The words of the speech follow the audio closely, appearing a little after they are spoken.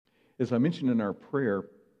As I mentioned in our prayer,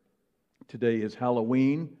 today is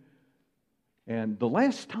Halloween, and the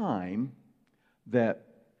last time that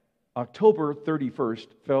October 31st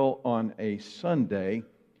fell on a Sunday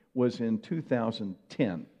was in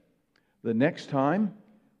 2010. The next time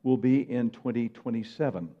will be in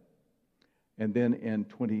 2027, and then in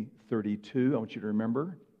 2032, I want you to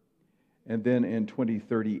remember, and then in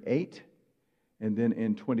 2038, and then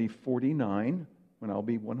in 2049, when I'll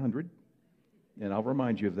be 100, and I'll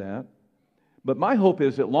remind you of that. But my hope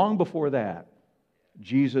is that long before that,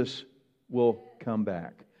 Jesus will come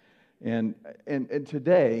back. And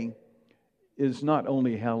today is not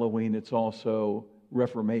only Halloween, it's also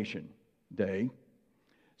Reformation Day.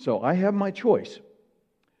 So I have my choice.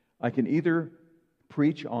 I can either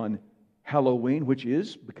preach on Halloween, which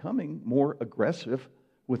is becoming more aggressive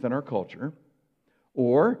within our culture,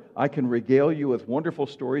 or I can regale you with wonderful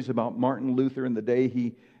stories about Martin Luther and the day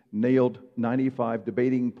he nailed 95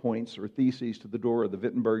 debating points or theses to the door of the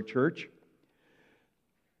Wittenberg Church.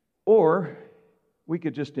 Or we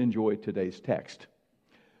could just enjoy today's text.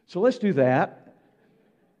 So let's do that.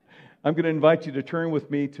 I'm going to invite you to turn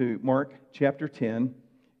with me to Mark chapter 10.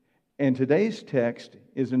 And today's text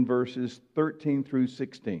is in verses 13 through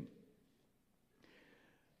 16.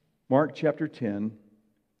 Mark chapter 10,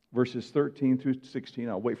 verses 13 through 16.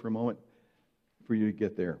 I'll wait for a moment for you to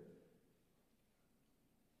get there.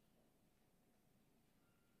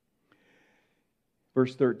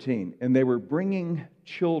 Verse 13, and they were bringing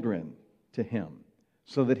children to him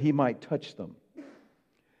so that he might touch them.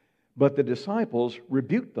 But the disciples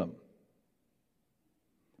rebuked them.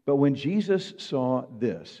 But when Jesus saw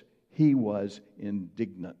this, he was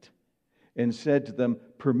indignant and said to them,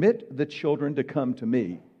 permit the children to come to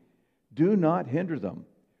me. Do not hinder them,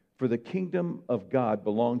 for the kingdom of God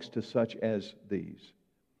belongs to such as these.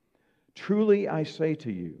 Truly I say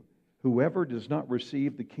to you, whoever does not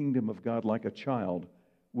receive the kingdom of God like a child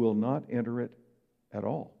will not enter it at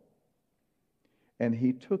all. And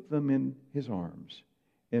he took them in his arms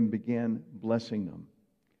and began blessing them,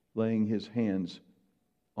 laying his hands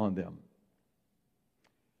on them.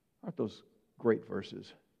 Aren't those great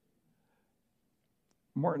verses?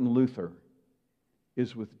 Martin Luther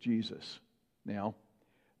is with Jesus now,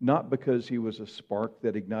 not because he was a spark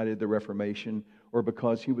that ignited the Reformation, or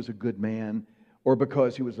because he was a good man, or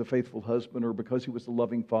because he was a faithful husband, or because he was a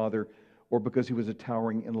loving father, or because he was a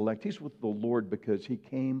towering intellect. He's with the Lord because he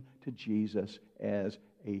came to Jesus as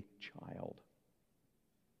a child.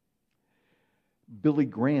 Billy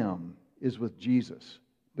Graham is with Jesus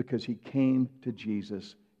because he came to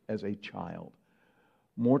Jesus as a child.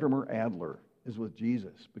 Mortimer Adler is with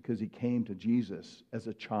Jesus because he came to Jesus as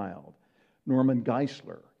a child. Norman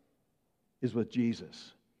Geisler is with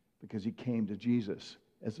Jesus because he came to Jesus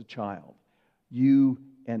as a child. You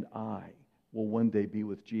and I will one day be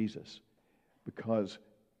with Jesus because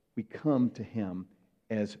we come to him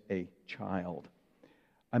as a child.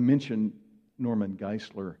 I mentioned Norman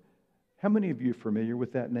Geisler. How many of you are familiar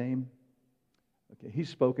with that name? Okay, he's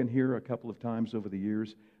spoken here a couple of times over the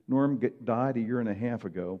years. Norm died a year and a half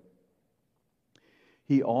ago.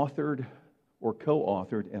 He authored or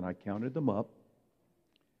co-authored, and I counted them up,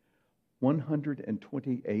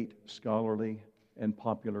 128 scholarly and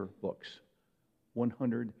popular books.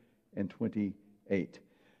 128.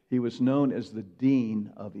 He was known as the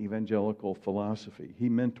Dean of Evangelical Philosophy. He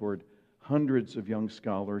mentored hundreds of young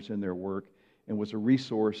scholars in their work and was a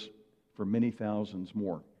resource for many thousands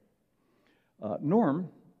more. Norm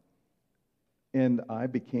and I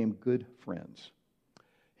became good friends.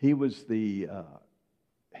 He was the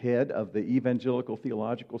head of the Evangelical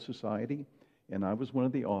Theological Society, and I was one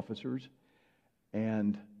of the officers.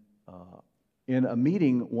 And in a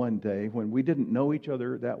meeting one day when we didn't know each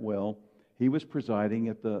other that well, he was presiding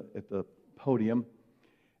at the podium,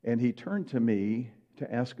 and he turned to me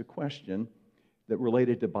to ask a question that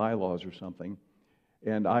related to bylaws or something.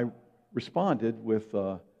 And I responded with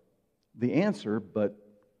the answer, but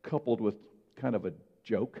coupled with kind of a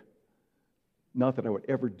joke. Not that I would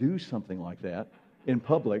ever do something like that in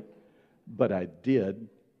public, but I did.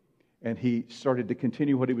 And he started to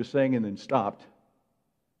continue what he was saying and then stopped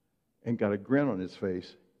and got a grin on his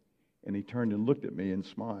face. And he turned and looked at me and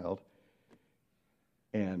smiled.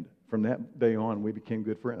 And from that day on, we became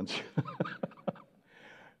good friends.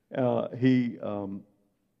 He,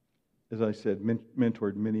 as I said,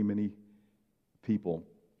 mentored many, many people.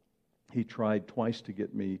 He tried twice to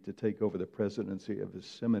get me to take over the presidency of his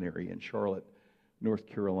seminary in Charlotte, North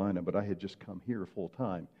Carolina, but I had just come here full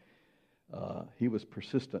time. He was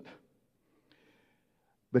persistent.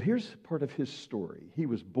 But here's part of his story. He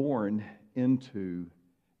was born into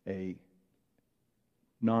a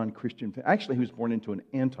non-Christian family. Actually, he was born into an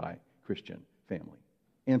anti anti-Christian family,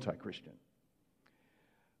 anti-Christian.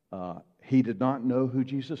 He did not know who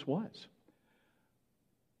Jesus was.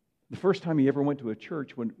 The first time he ever went to a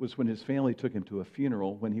church was when his family took him to a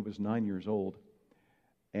funeral when he was 9 years old.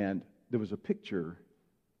 And there was a picture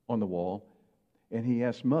on the wall, and he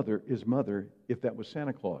asked his mother if that was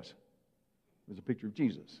Santa Claus. It was a picture of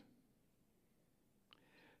Jesus.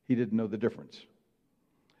 He didn't know the difference.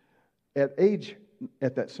 At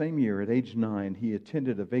that same year, at age 9, he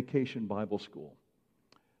attended a vacation Bible school.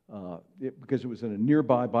 Because it was in a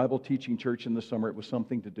nearby Bible teaching church in the summer, it was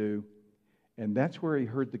something to do. And that's where he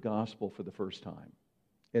heard the gospel for the first time,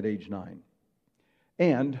 at age 9.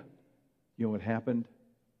 And, you know what happened?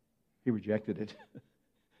 He rejected it.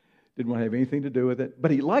 Didn't want to have anything to do with it.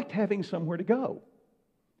 But he liked having somewhere to go.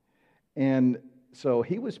 And so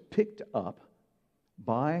he was picked up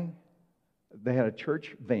they had a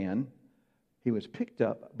church van. He was picked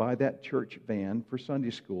up by that church van for Sunday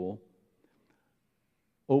school.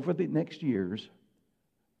 Over the next years,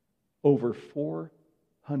 over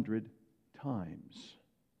 400 times.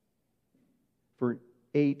 For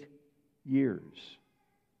 8 years,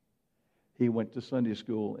 he went to Sunday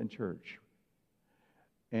school and church.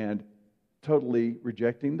 And totally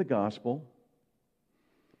rejecting the gospel.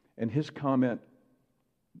 And his comment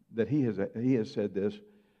that he has said this,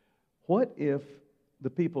 what if the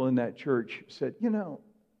people in that church said, you know,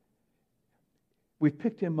 we've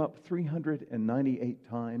picked him up 398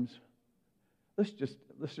 times. Let's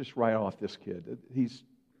just write off this kid. He's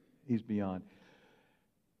beyond.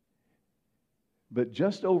 But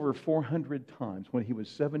just over 400 times, when he was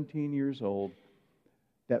 17 years old,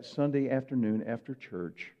 that Sunday afternoon after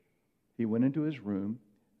church, he went into his room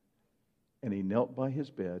and he knelt by his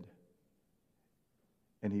bed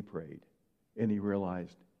and he prayed. And he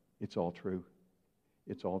realized, it's all true.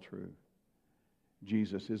 It's all true.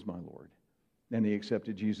 Jesus is my Lord. And he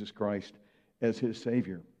accepted Jesus Christ as his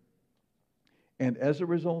Savior. And as a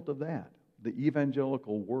result of that, the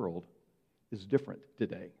evangelical world is different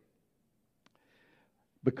today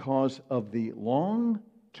because of the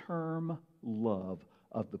long-term love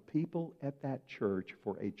of the people at that church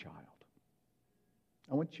for a child.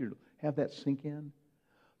 I want you to have that sink in.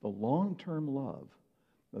 The long-term love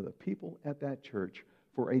of the people at that church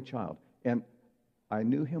for a child. And I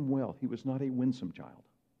knew him well. He was not a winsome child.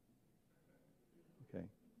 Okay.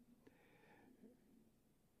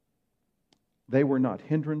 They were not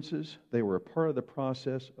hindrances. They were a part of the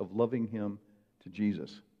process of loving him to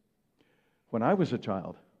Jesus. When I was a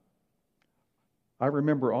child, I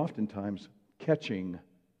remember oftentimes catching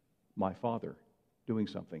my father doing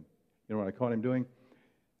something. You know what I caught him doing?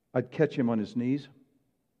 I'd catch him on his knees,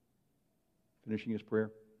 finishing his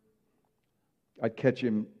prayer. I'd catch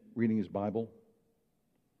him reading his Bible.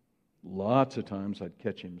 Lots of times I'd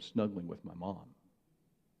catch him snuggling with my mom.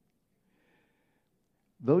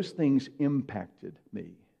 Those things impacted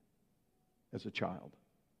me as a child.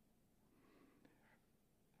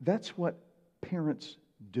 That's what parents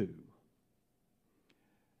do.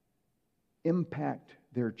 Impact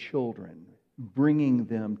their children, bringing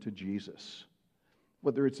them to Jesus.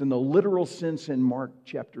 Whether it's in the literal sense in Mark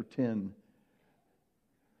chapter 10,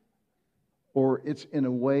 or it's in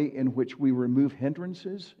a way in which we remove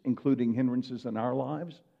hindrances, including hindrances in our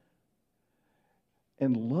lives,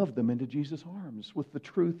 and love them into Jesus' arms with the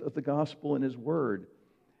truth of the gospel and His Word.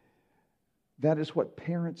 That is what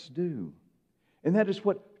parents do. And that is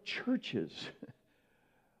what churches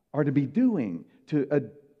are to be doing.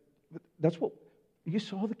 That's what you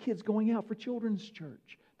saw the kids going out for children's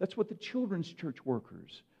church. That's what the children's church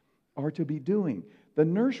workers are to be doing. The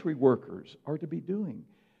nursery workers are to be doing.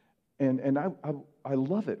 And I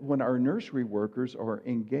love it when our nursery workers are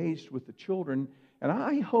engaged with the children. And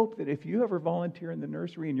I hope that if you ever volunteer in the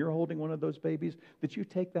nursery and you're holding one of those babies, that you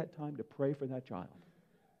take that time to pray for that child.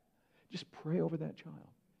 Just pray over that child.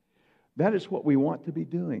 That is what we want to be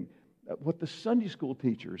doing. What the Sunday school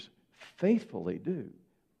teachers faithfully do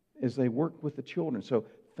is they work with the children. So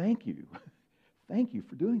thank you. Thank you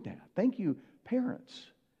for doing that. Thank you, parents,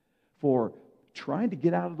 for trying to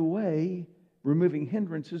get out of the way, removing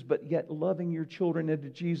hindrances, but yet loving your children into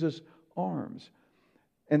Jesus' arms.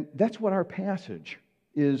 And that's what our passage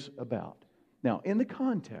is about. Now, in the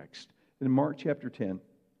context, in Mark chapter 10,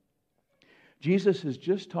 Jesus has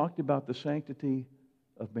just talked about the sanctity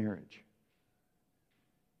of marriage.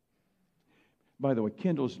 By the way,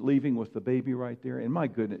 Kendall's leaving with the baby right there. And my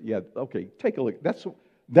goodness, yeah, okay, take a look. That's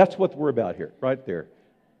what we're about here, right there.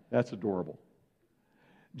 That's adorable.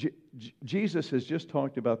 Jesus has just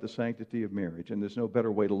talked about the sanctity of marriage, and there's no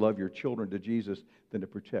better way to love your children to Jesus than to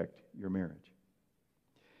protect your marriage.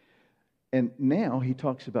 And now he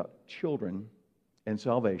talks about children and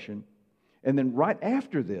salvation. And then right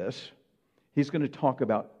after this, he's going to talk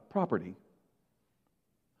about property.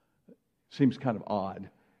 Seems kind of odd,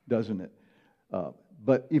 doesn't it?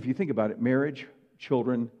 But if you think about it, marriage,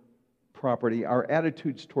 children, property, our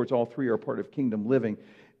attitudes towards all three are part of kingdom living.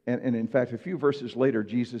 And in fact, a few verses later,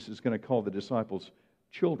 Jesus is going to call the disciples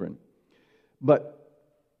children. But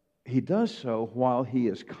he does so while he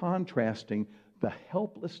is contrasting the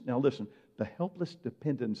helpless, now listen, the helpless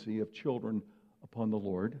dependency of children upon the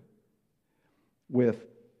Lord with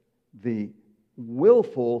the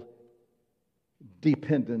willful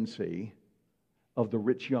dependency of the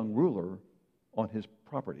rich young ruler on his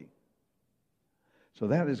property. So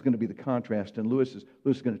that is going to be the contrast, and Lewis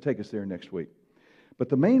is going to take us there next week. But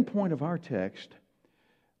the main point of our text,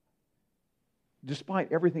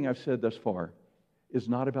 despite everything I've said thus far, is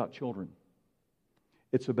not about children.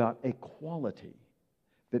 It's about a quality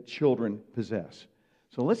that children possess.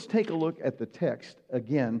 So let's take a look at the text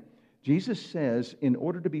again. Jesus says, in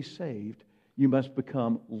order to be saved, you must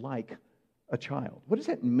become like a child. What does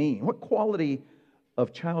that mean? What quality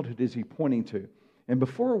of childhood is he pointing to? And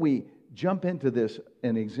before we jump into this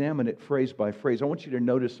and examine it phrase by phrase, I want you to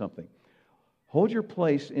notice something. Hold your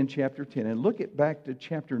place in chapter 10 and look back to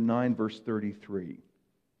chapter 9, verse 33.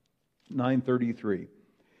 9:33.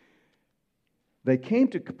 They came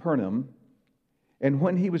to Capernaum, and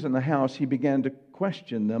when he was in the house, he began to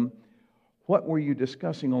question them, "What were you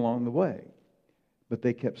discussing along the way?" But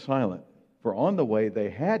they kept silent, for on the way they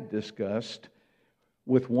had discussed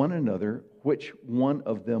with one another which one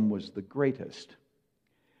of them was the greatest.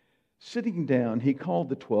 Sitting down, he called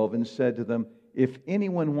the 12 and said to them, "If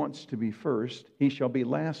anyone wants to be first, he shall be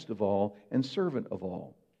last of all and servant of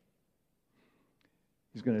all."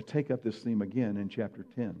 He's going to take up this theme again in chapter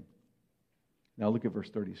 10. Now look at verse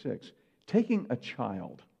 36. Taking a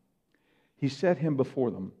child, he set him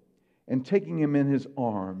before them, and taking him in his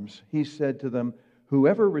arms, he said to them,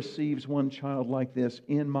 "Whoever receives one child like this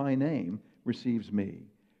in my name receives me.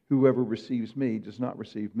 Whoever receives me does not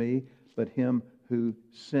receive me, but him who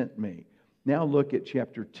sent me." Now look at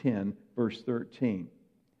chapter 10, verse 13.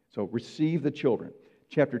 So receive the children.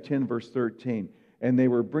 Chapter 10, verse 13. And they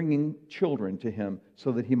were bringing children to him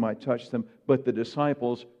so that he might touch them, but the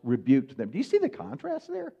disciples rebuked them. Do you see the contrast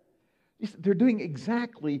there? They're doing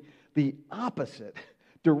exactly the opposite,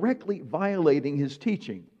 directly violating his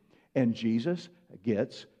teaching. And Jesus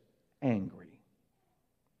gets angry.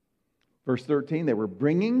 Verse 13, they were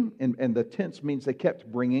bringing, and the tense means they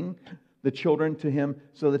kept bringing the children to him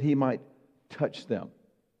so that he might touch them.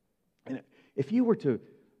 And if you were to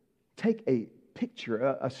take a picture,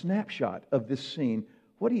 a snapshot of this scene,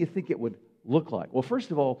 what do you think it would look like? Well,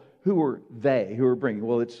 first of all, who were they who were bringing?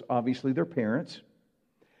 Well, it's obviously their parents.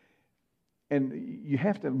 And you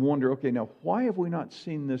have to wonder, okay, now why have we not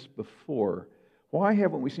seen this before? Why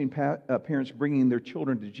haven't we seen parents bringing their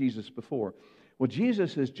children to Jesus before? Well,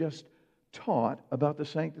 Jesus has just taught about the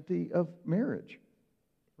sanctity of marriage,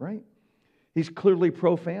 right? He's clearly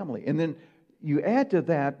pro-family. And then you add to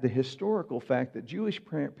that the historical fact that Jewish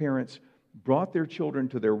parents brought their children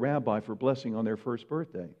to their rabbi for blessing on their first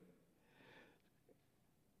birthday.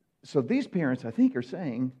 So these parents, I think, are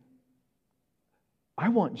saying, I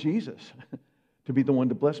want Jesus to be the one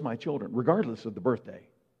to bless my children, regardless of the birthday.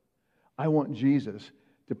 I want Jesus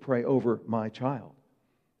to pray over my child.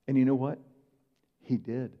 And you know what? He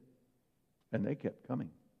did. And they kept coming.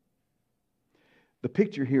 The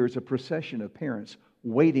picture here is a procession of parents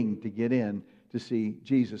waiting to get in to see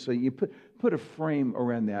Jesus. So you put a frame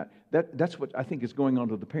around that. That's what I think is going on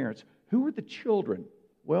to the parents. Who are the children?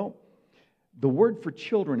 Well, the word for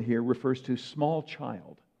children here refers to small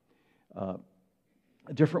child.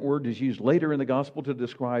 A different word is used later in the gospel to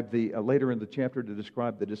describe later in the chapter to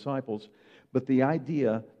describe the disciples. But the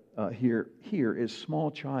idea here is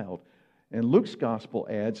small child. And Luke's gospel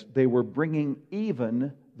adds they were bringing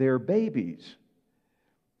even their babies.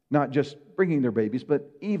 Not just bringing their babies,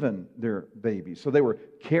 but even their babies. So they were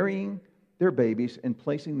carrying their babies and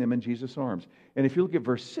placing them in Jesus' arms. And if you look at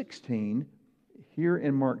verse 16, here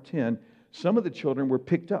in Mark 10, some of the children were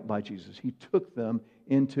picked up by Jesus. He took them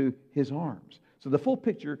into his arms. So the full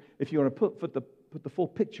picture, if you want to put the full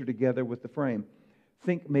picture together with the frame,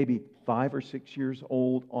 think maybe 5 or 6 years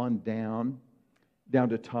old on down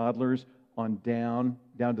to toddlers, on down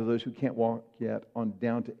to those who can't walk yet, on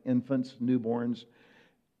down to infants, newborns.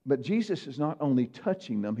 But Jesus is not only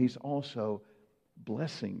touching them, he's also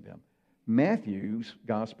blessing them. Matthew's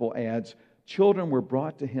gospel adds, children were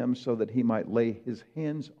brought to him so that he might lay his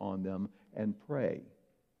hands on them and pray.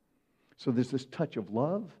 So there's this touch of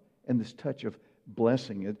love and this touch of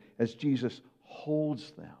blessing as Jesus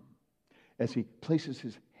holds them, as he places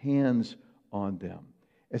his hands on them,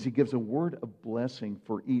 as he gives a word of blessing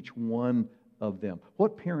for each one of them.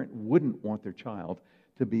 What parent wouldn't want their child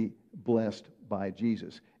to be blessed by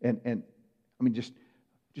Jesus? And I mean, just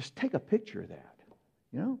take a picture of that.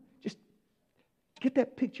 Just get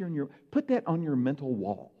that picture put that on your mental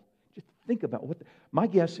wall. Just think about my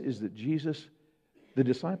guess is that the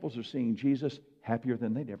disciples are seeing Jesus happier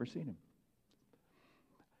than they'd ever seen him.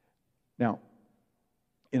 Now,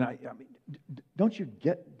 and I mean, don't you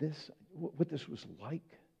get this? What this was like?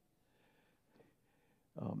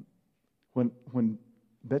 When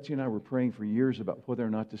Betsy and I were praying for years about whether or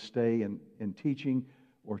not to stay in teaching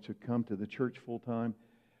or to come to the church full time,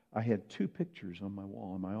 I had 2 pictures on my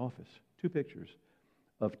wall in my office. 2 pictures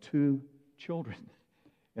of 2 children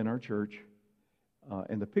in our church,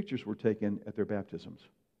 and the pictures were taken at their baptisms.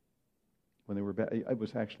 When they were,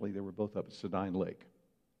 they were both up at Sedine Lake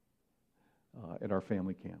at our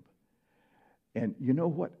family camp. And you know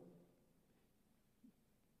what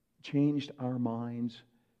changed our minds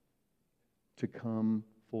to come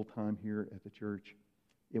full time here at the church?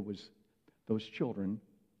 It was those children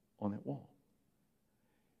on that wall.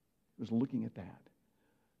 It was looking at that,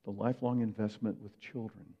 the lifelong investment with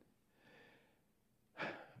children.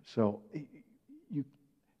 So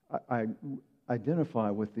I identify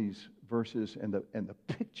with these verses and the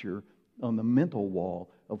picture on the mental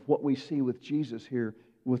wall of what we see with Jesus here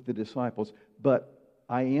with the disciples. But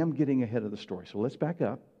I am getting ahead of the story. So let's back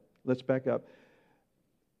up.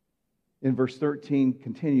 In verse 13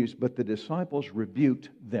 continues, but the disciples rebuked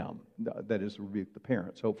them. That is, rebuked the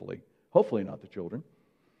parents, hopefully. Hopefully not the children.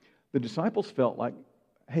 The disciples felt like,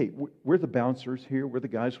 hey, we're the bouncers here. We're the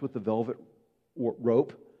guys with the velvet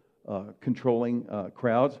rope, controlling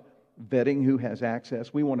crowds, vetting who has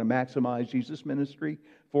access. We want to maximize Jesus' ministry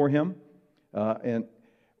for him. And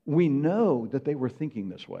we know that they were thinking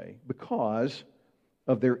this way because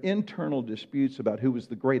of their internal disputes about who was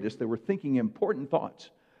the greatest. They were thinking important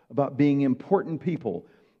thoughts about being important people,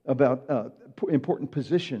 about important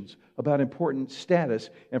positions, about important status.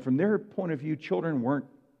 And from their point of view, children weren't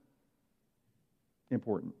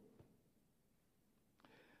important.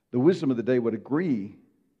 The wisdom of the day would agree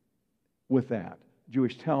with that.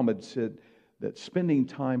 Jewish Talmud said that spending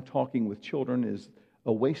time talking with children is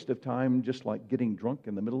a waste of time, just like getting drunk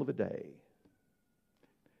in the middle of a day.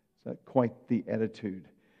 Is that quite the attitude?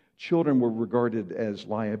 Children were regarded as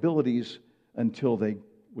liabilities until they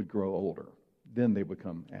would grow older. Then they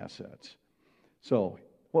become assets. So,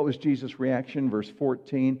 what was Jesus' reaction? Verse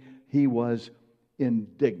 14, he was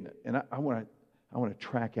indignant. And I want to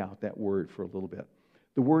track out that word for a little bit.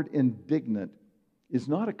 The word indignant is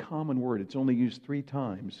not a common word. It's only used 3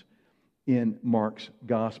 times in Mark's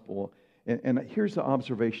gospel. And here's the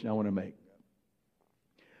observation I want to make.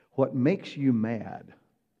 What makes you mad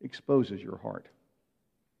exposes your heart.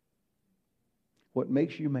 What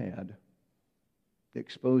makes you mad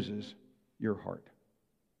exposes your heart.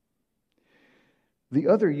 The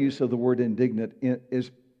other use of the word indignant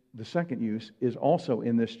is, the second use, is also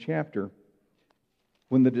in this chapter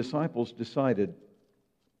when the disciples decided,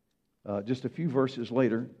 just a few verses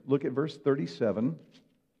later, look at verse 37.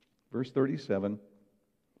 Verse 37.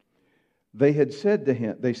 They said to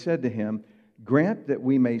him, grant that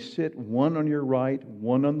we may sit one on your right,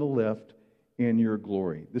 one on the left in your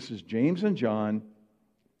glory. This is James and John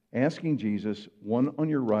asking Jesus, one on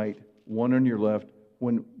your right, one on your left,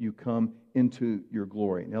 when you come into your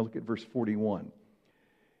glory. Now look at verse 41.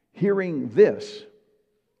 Hearing this,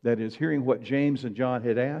 that is, hearing what James and John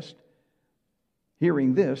had asked,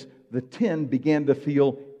 hearing this, the 10 began to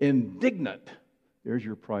feel indignant. There's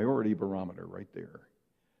your priority barometer right there.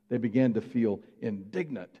 They began to feel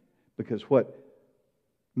indignant because what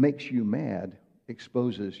makes you mad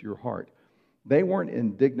exposes your heart. They weren't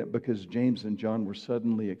indignant because James and John were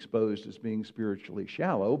suddenly exposed as being spiritually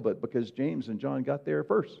shallow, but because James and John got there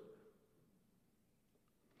first.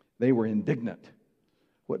 They were indignant.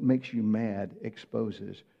 What makes you mad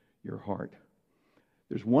exposes your heart.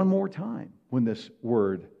 There's one more time when this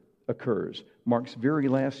word occurs. Mark's very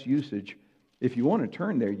last usage. If you want to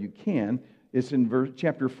turn there, you can. It's in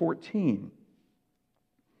chapter 14.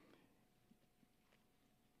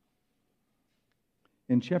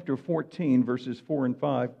 In chapter 14, verses 4 and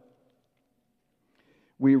 5,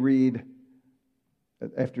 we read,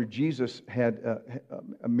 after Jesus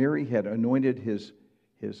Mary had anointed his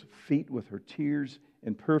feet with her tears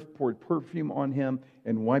and poured perfume on him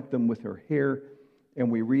and wiped them with her hair.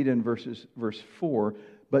 And we read in verse 4,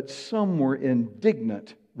 but some were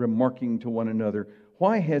indignant, remarking to one another,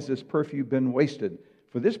 why has this perfume been wasted?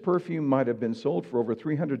 For this perfume might have been sold for over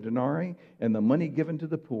 300 denarii and the money given to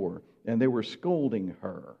the poor. And they were scolding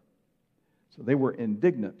her. So they were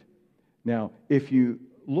indignant. Now, if you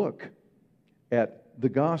look at the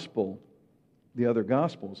gospel, the other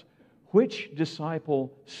gospels, which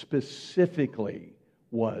disciple specifically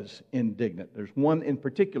was indignant? There's one in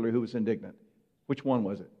particular who was indignant. Which one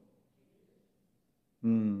was it?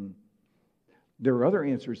 There are other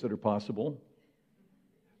answers that are possible.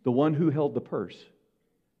 The one who held the purse,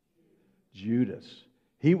 Judas.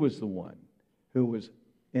 He was the one who was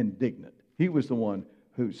indignant. He was the one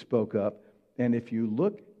who spoke up. And if you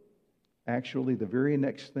look, actually, the very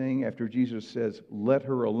next thing after Jesus says, "Let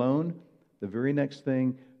her alone," the very next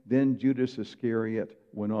thing, then Judas Iscariot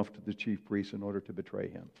went off to the chief priests in order to betray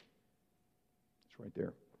him. It's right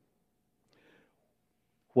there.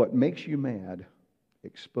 What makes you mad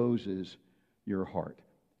exposes your heart.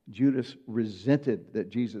 Judas resented that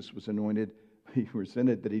Jesus was anointed. He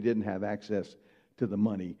resented that he didn't have access to the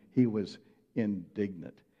money. He was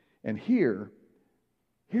indignant. And here's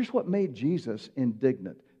what made Jesus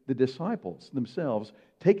indignant. The disciples themselves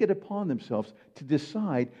take it upon themselves to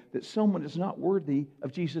decide that someone is not worthy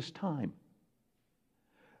of Jesus' time,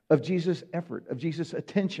 of Jesus' effort, of Jesus'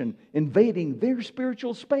 attention, invading their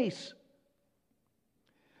spiritual space.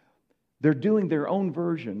 They're doing their own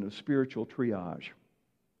version of spiritual triage.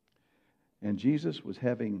 And Jesus was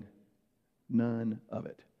having none of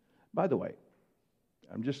it. By the way,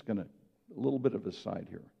 I'm just going to, a little bit of a side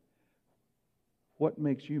here. What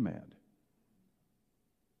makes you mad?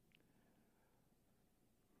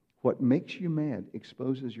 What makes you mad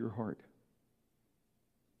exposes your heart.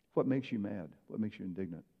 What makes you mad? What makes you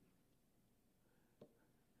indignant?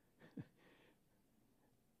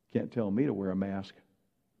 Can't tell me to wear a mask.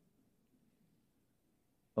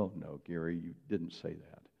 Oh no, Gary, you didn't say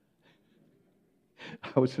that.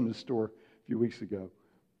 I was in a store a few weeks ago,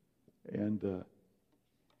 and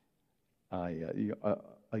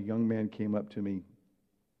a young man came up to me,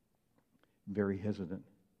 very hesitant,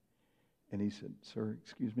 and he said, "Sir,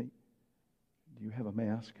 excuse me, do you have a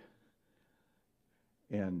mask?"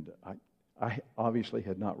 And I obviously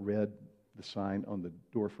had not read the sign on the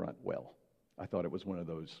door front well. I thought it was one of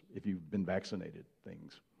those, if you've been vaccinated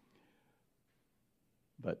things.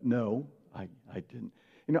 But no, I didn't.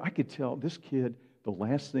 You know, I could tell this kid, the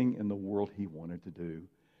last thing in the world he wanted to do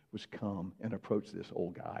was come and approach this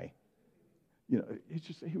old guy. You know, it's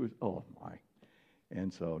just, he was, oh my.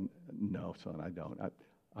 And so, no, son, I don't.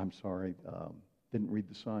 I'm sorry. Didn't read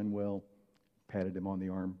the sign well. Patted him on the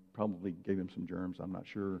arm. Probably gave him some germs. I'm not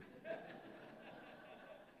sure.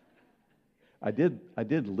 I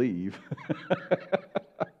did leave.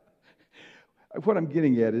 What I'm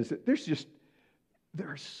getting at is that there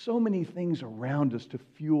are so many things around us to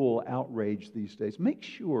fuel outrage these days. Make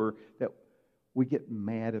sure that we get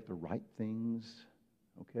mad at the right things,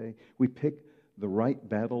 okay? We pick the right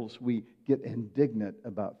battles. We get indignant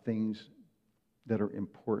about things that are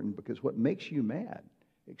important, because what makes you mad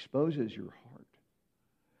exposes your heart.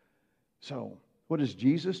 So, what does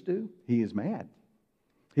Jesus do? He is mad.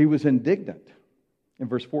 He was indignant. In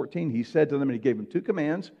verse 14, he said to them, and he gave them two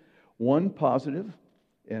commands, one positive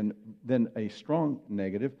and then a strong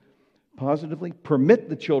negative. Positively, permit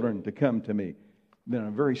the children to come to me. Then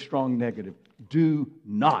a very strong negative, do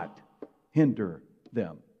not hinder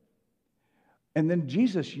them. And then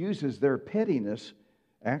Jesus uses their pettiness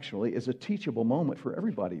actually as a teachable moment for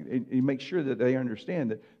everybody. He makes sure that they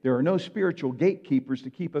understand that there are no spiritual gatekeepers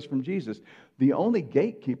to keep us from Jesus. The only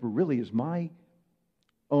gatekeeper really is my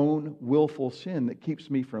own willful sin that keeps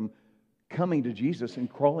me from coming to Jesus and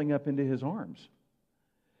crawling up into his arms.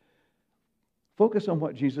 Focus on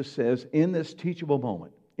what Jesus says in this teachable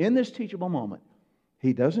moment. In this teachable moment,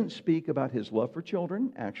 he doesn't speak about his love for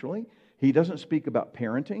children, actually. He doesn't speak about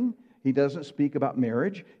parenting. He doesn't speak about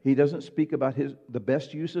marriage. He doesn't speak about the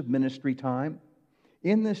best use of ministry time.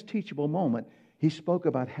 In this teachable moment, he spoke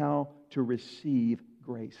about how to receive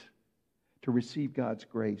grace, to receive God's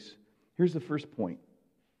grace. Here's the first point.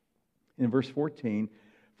 In verse 14,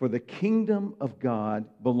 for the kingdom of God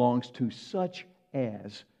belongs to such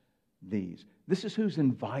as these. This is who's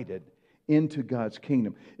invited into God's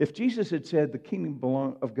kingdom. If Jesus had said the kingdom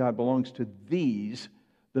of God belongs to these,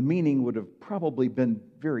 the meaning would have probably been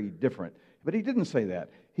very different. But he didn't say that.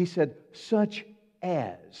 He said, such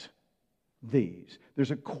as these.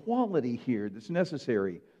 There's a quality here that's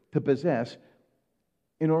necessary to possess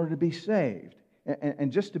in order to be saved.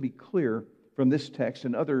 And just to be clear from this text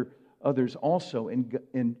and others also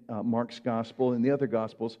in Mark's gospel and the other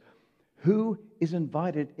gospels, who is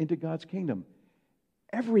invited into God's kingdom?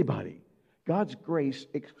 Everybody. God's grace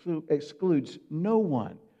excludes no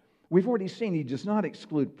one. We've already seen he does not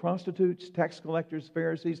exclude prostitutes, tax collectors,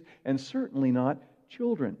 Pharisees, and certainly not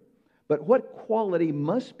children. But what quality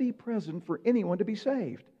must be present for anyone to be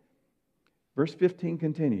saved? Verse 15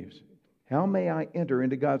 continues, how may I enter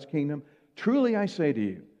into God's kingdom? Truly I say to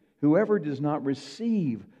you, whoever does not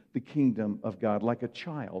receive the kingdom of God like a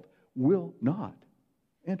child will not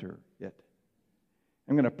enter it.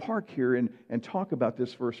 I'm going to park here and talk about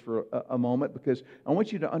this verse for a moment, because I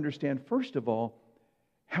want you to understand, first of all,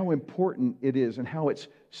 how important it is and how it's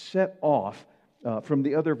set off from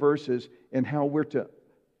the other verses, and how we're to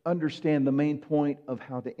understand the main point of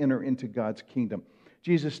how to enter into God's kingdom.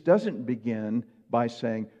 Jesus doesn't begin by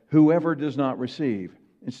saying, whoever does not receive.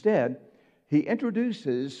 Instead, he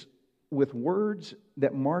introduces with words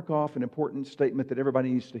that mark off an important statement that everybody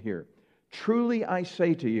needs to hear. Truly I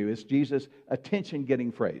say to you, is Jesus'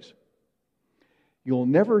 attention-getting phrase. You'll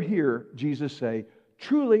never hear Jesus say,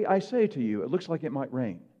 truly I say to you, it looks like it might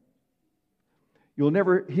rain. You'll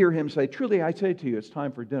never hear him say, truly I say to you, it's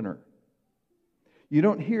time for dinner. You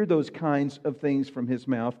don't hear those kinds of things from his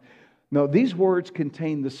mouth. No, these words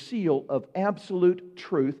contain the seal of absolute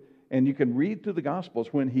truth, and you can read through the Gospels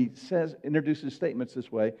when he introduces statements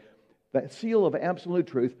this way, that seal of absolute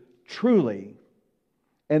truth, truly,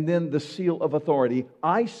 and then the seal of authority,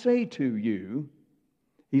 I say to you.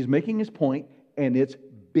 He's making his point, and it's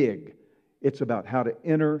big. It's about how to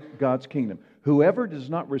enter God's kingdom. Whoever does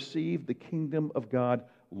not receive the kingdom of God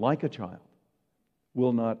like a child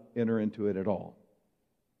will not enter into it at all.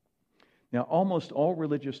 Now, almost all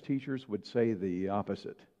religious teachers would say the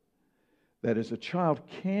opposite. That is, a child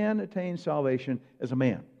can attain salvation as a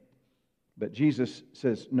man. But Jesus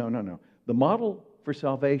says, no. The model for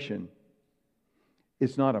salvation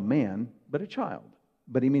is not a man, but a child.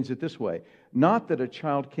 But he means it this way. Not that a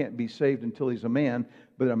child can't be saved until he's a man,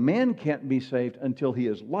 but a man can't be saved until he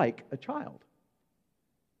is like a child.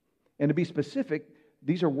 And to be specific,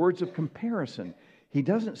 these are words of comparison. He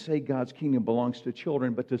doesn't say God's kingdom belongs to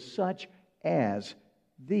children, but to such as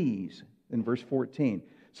these, in verse 14.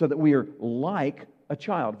 So that we are like a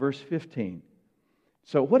child, verse 15.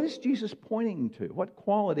 So what is Jesus pointing to? What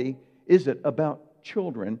quality is it about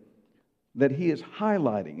children that he is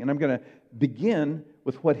highlighting? And I'm going to begin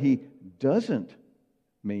with what he doesn't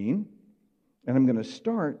mean. And I'm going to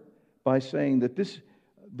start by saying that this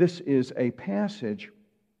is a passage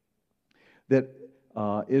that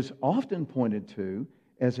is often pointed to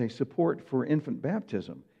as a support for infant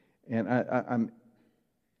baptism. And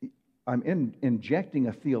I'm injecting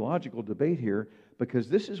a theological debate here, because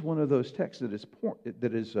this is one of those texts that is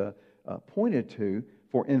pointed to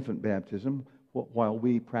for infant baptism while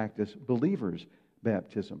we practice believers'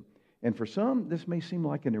 baptism. And for some, this may seem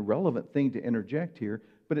like an irrelevant thing to interject here,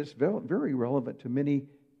 but it's very relevant to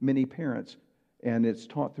many parents, and it's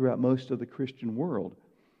taught throughout most of the Christian world.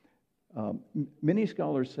 Many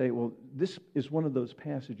scholars say, well, this is one of those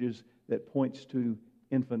passages that points to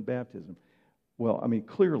infant baptism. Well, I mean,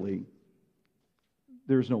 clearly,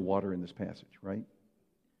 there's no water in this passage, right?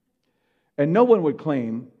 And no one would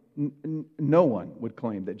claim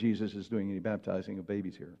that Jesus is doing any baptizing of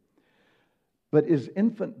babies here. But is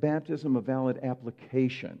infant baptism a valid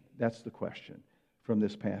application? That's the question from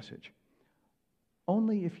this passage.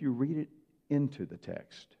 Only if you read it into the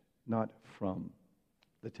text, not from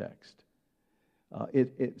the text.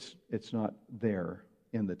 It's not there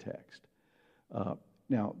in the text.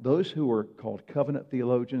 Now, those who are called covenant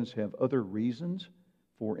theologians have other reasons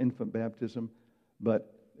for infant baptism,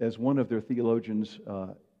 but as one of their theologians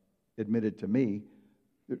admitted to me,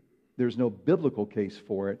 there's no biblical case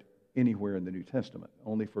for it anywhere in the New Testament,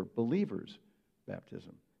 only for believers'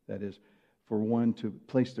 baptism. That is, for one to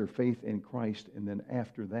place their faith in Christ and then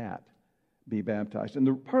after that be baptized.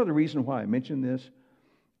 And part of the reason why I mention this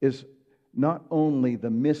is not only the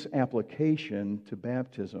misapplication to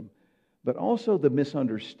baptism, but also the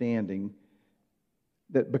misunderstanding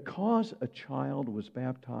that because a child was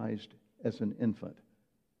baptized as an infant,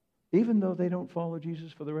 even though they don't follow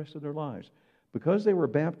Jesus for the rest of their lives, because they were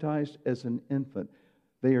baptized as an infant,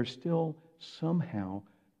 they are still somehow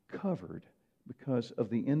covered because of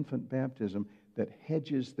the infant baptism that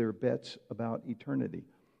hedges their bets about eternity.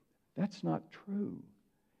 That's not true.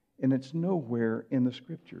 And it's nowhere in the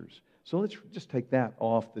Scriptures. So let's just take that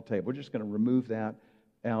off the table. We're just going to remove that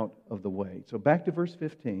out of the way. So back to verse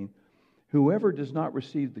 15. Whoever does not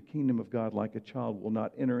receive the kingdom of God like a child will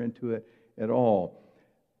not enter into it at all.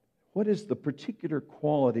 What is the particular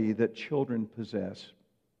quality that children possess?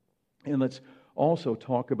 And let's also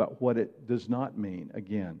talk about what it does not mean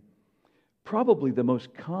again. Probably the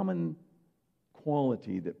most common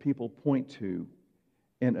quality that people point to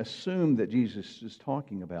and assume that Jesus is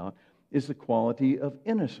talking about is the quality of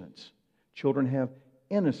innocence. Children have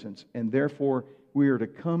innocence, and therefore we are to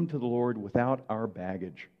come to the Lord without our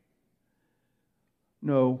baggage.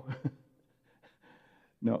 No.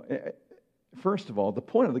 No. First of all, the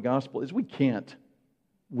point of the gospel is we can't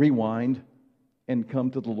rewind and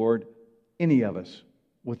come to the Lord, any of us,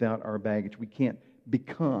 without our baggage. We can't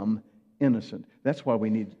become innocent. That's why we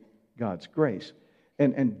need God's grace.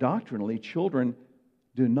 And doctrinally, children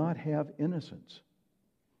do not have innocence.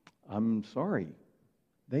 I'm sorry,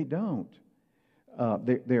 they don't.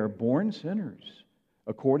 They are born sinners,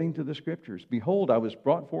 according to the Scriptures. Behold, I was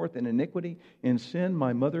brought forth in iniquity, in sin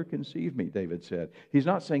my mother conceived me, David said. He's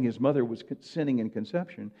not saying his mother was sinning in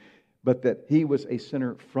conception, but that he was a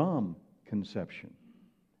sinner from conception.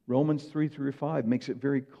 Romans 3-5 makes it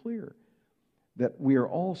very clear that we are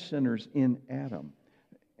all sinners in Adam.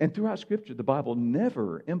 And throughout Scripture, the Bible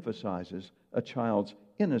never emphasizes a child's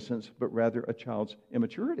innocence, but rather a child's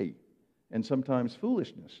immaturity and sometimes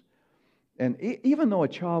foolishness. And even though a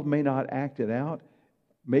child may not act it out,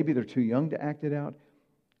 maybe they're too young to act it out,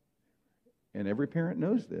 and every parent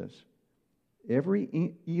knows this,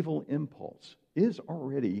 every evil impulse is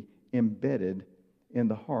already embedded in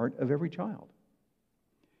the heart of every child.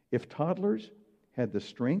 If toddlers had the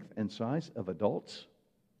strength and size of adults,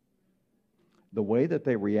 the way that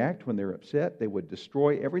they react when they're upset, they would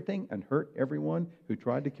destroy everything and hurt everyone who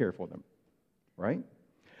tried to care for them. Right?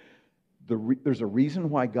 There's a reason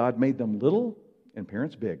why God made them little and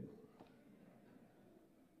parents big.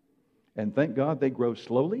 And thank God they grow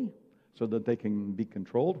slowly so that they can be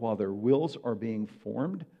controlled while their wills are being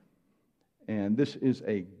formed. And this is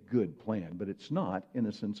a good plan, but it's not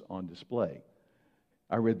innocence on display.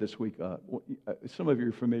 I read this week, some of you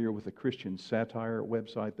are familiar with the Christian satire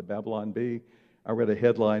website, the Babylon Bee. I read a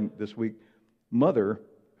headline this week, "Mother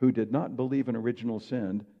who did not believe in original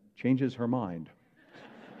sin changes her mind."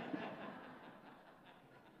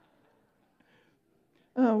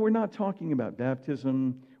 We're not talking about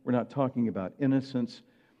baptism. We're not talking about innocence.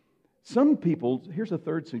 Some people, here's a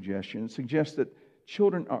third suggestion, suggests that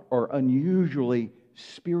children are unusually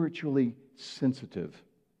spiritually sensitive.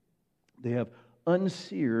 They have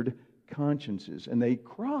unseared consciences, and they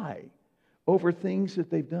cry over things that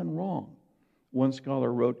they've done wrong. One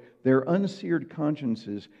scholar wrote, "Their unseared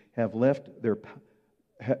consciences have left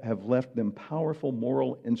them powerful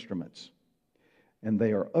moral instruments, and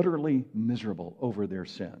they are utterly miserable over their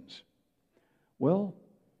sins." Well,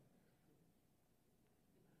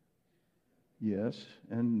 yes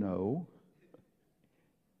and no.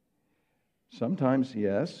 Sometimes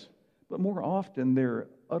yes, but more often they're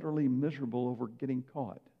utterly miserable over getting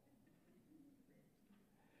caught.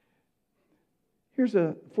 Here's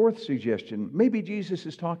a fourth suggestion. Maybe Jesus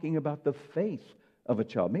is talking about the faith of a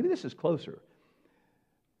child. Maybe this is closer.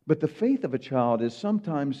 But the faith of a child is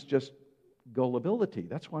sometimes just gullibility.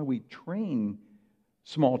 That's why we train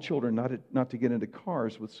small children not to get into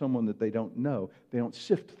cars with someone that they don't know. They don't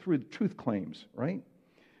sift through the truth claims, right?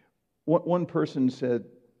 One person said,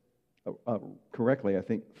 correctly, I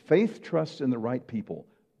think, faith trusts in the right people.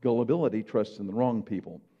 Gullibility trusts in the wrong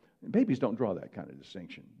people. And babies don't draw that kind of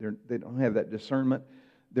distinction. They don't have that discernment.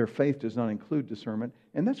 Their faith does not include discernment.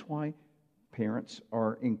 And that's why parents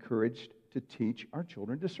are encouraged to teach our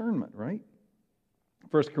children discernment, right?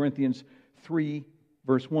 1 Corinthians 3,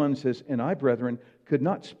 verse 1 says, "And I, brethren, could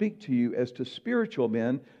not speak to you as to spiritual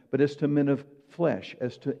men, but as to men of flesh,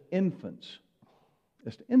 as to infants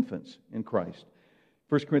in Christ."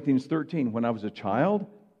 1 Corinthians 13, "When I was a child,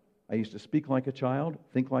 I used to speak like a child,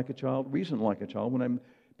 think like a child, reason like a child. When I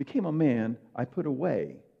became a man, I put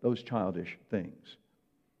away those childish things."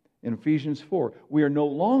 In Ephesians 4, "We are no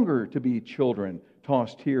longer to be children,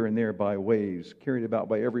 tossed here and there by waves, carried about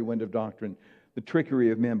by every wind of doctrine, the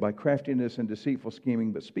trickery of men by craftiness and deceitful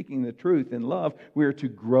scheming, but speaking the truth in love, we are to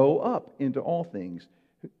grow up into all things,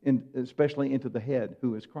 especially into the head,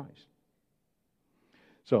 who is Christ."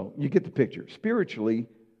 So you get the picture. Spiritually,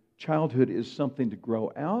 childhood is something to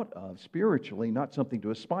grow out of spiritually, not something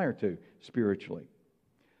to aspire to spiritually.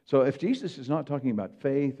 So if Jesus is not talking about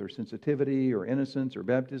faith or sensitivity or innocence or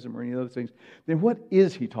baptism or any of those things, then what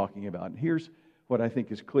is he talking about? And here's what I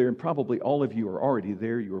think is clear, and probably all of you are already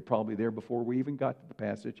there. You were probably there before we even got to the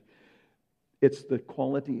passage. It's the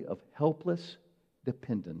quality of helpless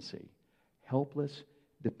dependency. Helpless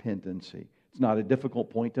dependency. It's not a difficult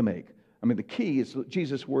point to make. I mean, the key is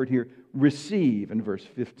Jesus' word here, receive, in verse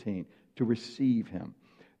 15, to receive him.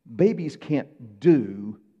 Babies can't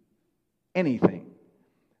do anything.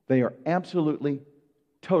 They are absolutely,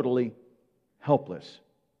 totally helpless.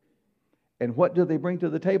 And what do they bring to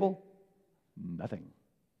the table? Nothing.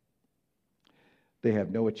 They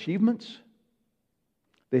have no achievements.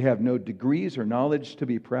 They have no degrees or knowledge to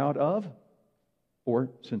be proud of.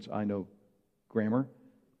 Or, since I know grammar,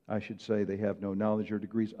 I should say they have no knowledge or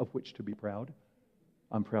degrees of which to be proud.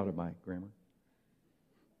 I'm proud of my grammar.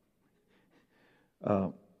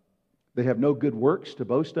 They have no good works to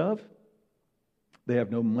boast of. They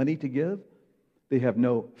have no money to give. They have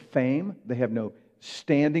no fame. They have no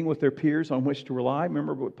standing with their peers on which to rely.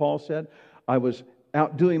 Remember what Paul said? I was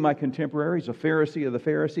outdoing my contemporaries, a Pharisee of the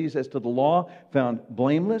Pharisees, as to the law, found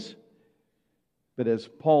blameless. But as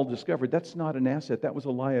Paul discovered, that's not an asset. That was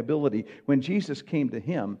a liability. When Jesus came to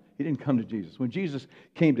him, he didn't come to Jesus. When Jesus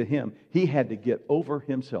came to him, he had to get over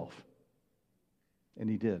himself. And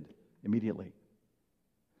he did, immediately.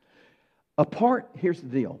 Here's the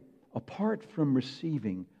deal. Apart from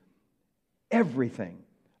receiving everything,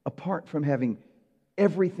 apart from having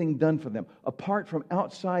everything done for them, apart from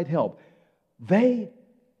outside help, they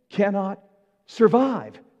cannot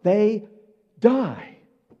survive. They die.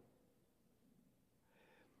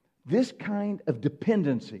 This kind of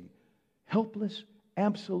dependency, helpless,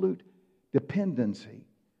 absolute dependency,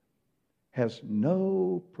 has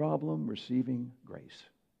no problem receiving grace.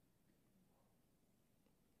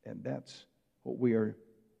 And that's what we are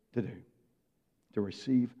to do, to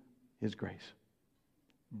receive His grace,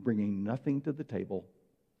 bringing nothing to the table.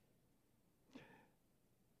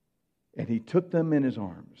 And He took them in His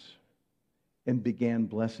arms and began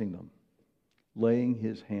blessing them, laying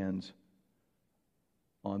His hands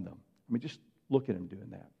on them. I mean, just look at Him doing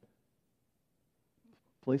that.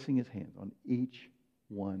 Placing His hands on each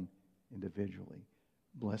one individually,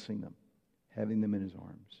 blessing them, having them in His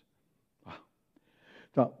arms. Wow.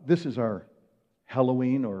 Now, this is our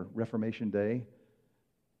Halloween or Reformation Day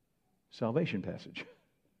salvation passage.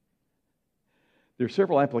 There are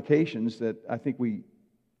several applications that I think we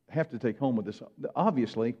have to take home with this.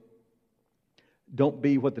 Obviously, don't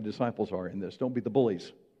be what the disciples are in this. Don't be the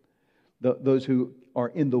bullies. Those who are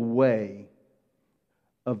in the way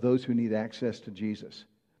of those who need access to Jesus.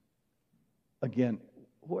 Again,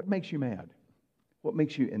 what makes you mad? What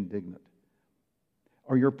makes you indignant?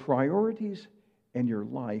 Are your priorities and your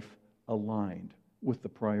life aligned with the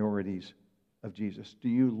priorities of Jesus? Do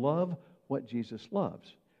you love what Jesus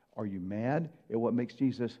loves? Are you mad at what makes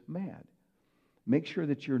Jesus mad? Make sure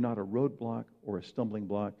that you're not a roadblock or a stumbling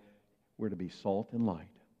block. We're to be salt and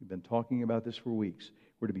light. We've been talking about this for weeks.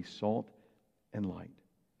 We're to be salt and light,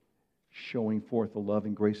 showing forth the love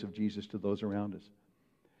and grace of Jesus to those around us.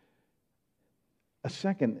 A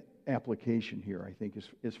second application here, I think,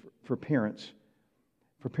 is for parents.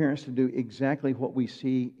 For parents to do exactly what we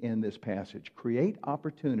see in this passage. Create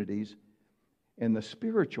opportunities in the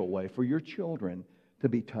spiritual way for your children to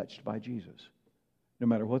be touched by Jesus, no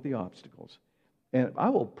matter what the obstacles. And I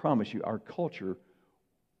will promise you,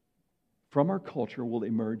 from our culture will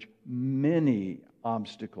emerge many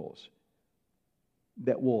obstacles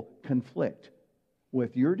that will conflict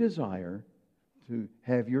with your desire to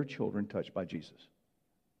have your children touched by Jesus.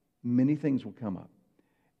 Many things will come up.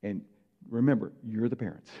 And remember, you're the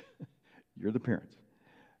parents. You're the parents.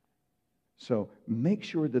 So make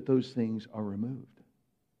sure that those things are removed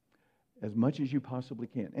as much as you possibly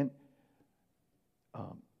can. And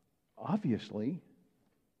obviously,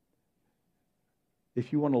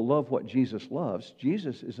 if you want to love what Jesus loves,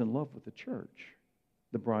 Jesus is in love with the church,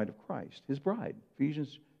 the bride of Christ, His bride.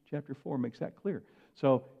 Ephesians chapter 4 makes that clear.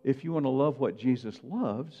 So if you want to love what Jesus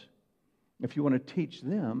loves, if you want to teach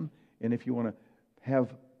them, and if you want to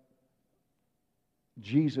have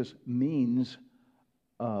Jesus' means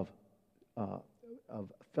of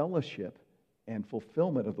fellowship and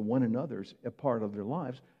fulfillment of the one another's a part of their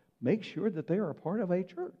lives, make sure that they are a part of a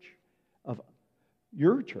church, of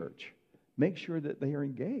your church. Make sure that they are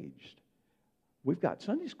engaged. We've got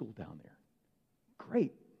Sunday school down there.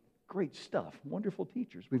 Great stuff. Wonderful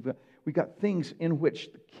teachers. We've got things in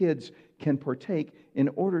which the kids can partake in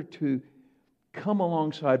order to come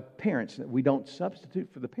alongside parents. We don't substitute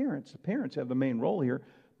for the parents. The parents have the main role here,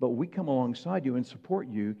 but we come alongside you and support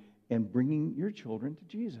you in bringing your children to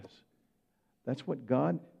Jesus. That's what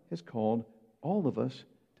God has called all of us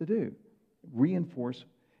to do. Reinforce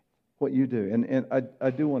what you do. And I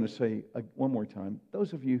do want to say one more time,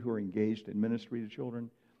 those of you who are engaged in ministry to children,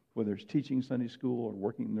 whether it's teaching Sunday school or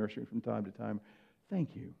working in nursery from time to time,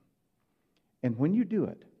 thank you. And when you do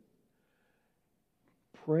it,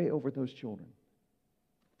 pray over those children.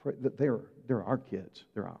 Pray that they're our kids.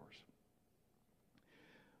 They're ours.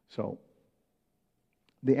 So,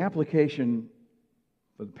 the application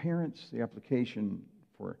for the parents, the application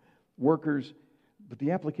for workers, but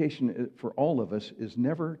the application for all of us is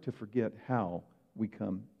never to forget how we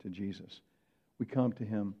come to Jesus. We come to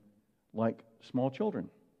Him like small children.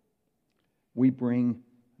 We bring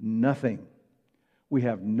nothing. We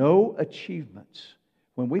have no achievements.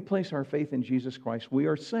 When we place our faith in Jesus Christ, we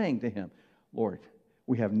are saying to Him, Lord,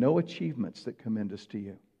 we have no achievements that commend us to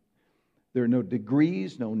you. There are no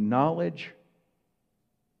degrees, no knowledge,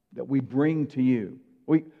 that we bring to you.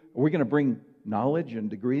 Are we going to bring knowledge and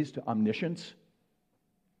degrees to omniscience?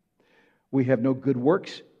 We have no good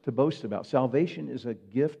works to boast about. Salvation is a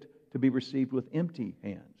gift to be received with empty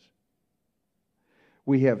hands.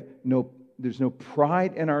 There's no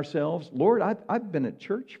pride in ourselves. Lord, I've been at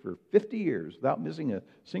church for 50 years without missing a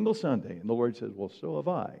single Sunday. And the Lord says, well, so have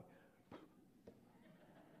I.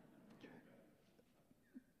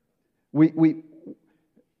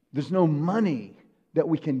 There's no money that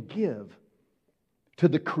we can give to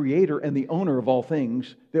the Creator and the owner of all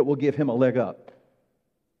things that will give Him a leg up.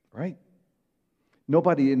 Right?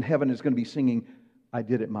 Nobody in heaven is going to be singing, I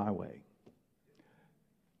did it my way.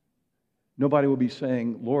 Nobody will be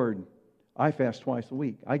saying, Lord, I fast twice a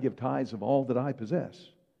week. I give tithes of all that I possess.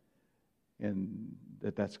 And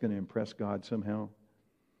that's going to impress God somehow.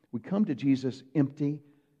 We come to Jesus empty,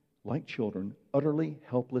 like children, utterly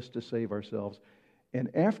helpless to save ourselves. And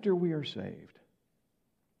after we are saved,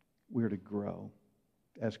 we're to grow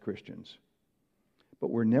as Christians.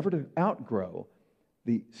 But we're never to outgrow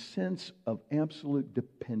the sense of absolute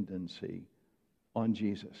dependency on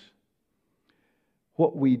Jesus.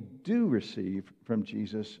 What we do receive from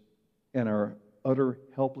Jesus and our utter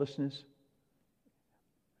helplessness,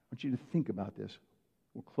 I want you to think about this.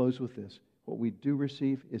 We'll close with this. What we do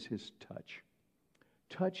receive is His touch.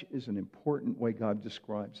 Touch is an important way God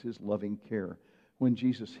describes His loving care. When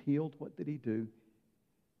Jesus healed, what did He do?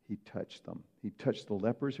 He touched them. He touched the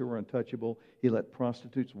lepers who were untouchable. He let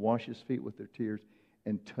prostitutes wash His feet with their tears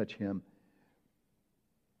and touch Him.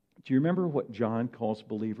 Do you remember what John calls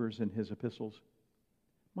believers in his epistles?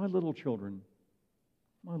 My little children.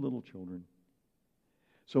 My little children.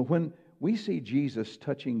 So when we see Jesus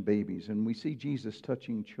touching babies and we see Jesus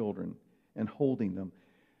touching children and holding them,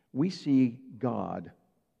 we see God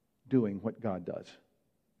doing what God does.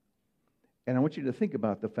 And I want you to think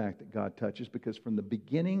about the fact that God touches, because from the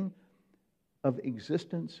beginning of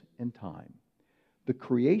existence and time, the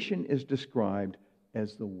creation is described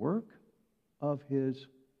as the work of His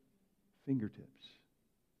fingertips.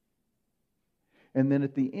 And then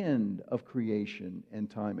at the end of creation and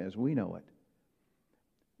time as we know it,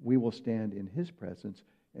 we will stand in His presence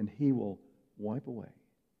and He will wipe away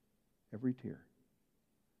every tear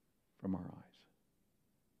from our eyes.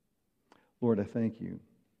 Lord, I thank You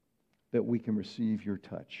that we can receive Your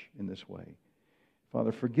touch in this way.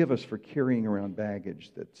 Father, forgive us for carrying around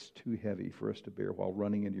baggage that's too heavy for us to bear while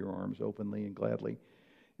running into Your arms openly and gladly.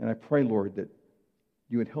 And I pray, Lord, that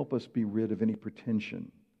You would help us be rid of any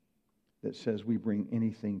pretension that says we bring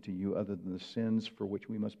anything to You other than the sins for which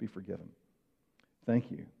we must be forgiven.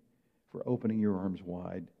 Thank You for opening Your arms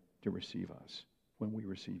wide to receive us when we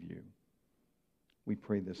receive You. We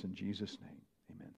pray this in Jesus' name.